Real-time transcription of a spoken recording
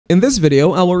In this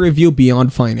video, I will review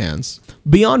Beyond Finance.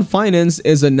 Beyond Finance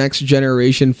is a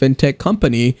next-generation fintech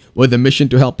company with a mission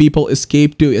to help people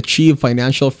escape to achieve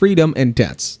financial freedom and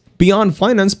debts. Beyond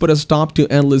Finance put a stop to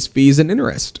endless fees and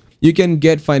interest. You can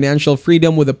get financial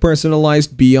freedom with a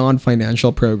personalized Beyond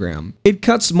Financial program. It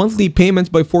cuts monthly payments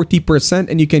by 40%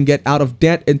 and you can get out of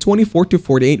debt in 24 to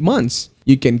 48 months.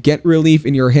 You can get relief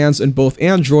in your hands on both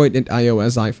Android and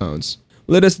iOS iPhones.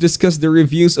 Let us discuss the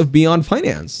reviews of Beyond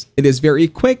Finance. It is very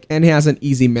quick and has an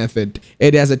easy method.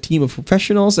 It has a team of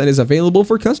professionals and is available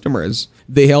for customers.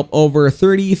 They help over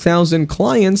 30,000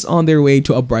 clients on their way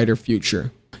to a brighter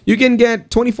future. You can get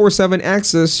 24/7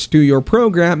 access to your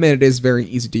program and it is very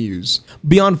easy to use.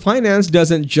 Beyond Finance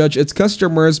doesn't judge its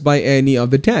customers by any of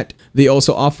the debt. They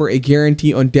also offer a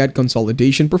guarantee on debt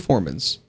consolidation performance.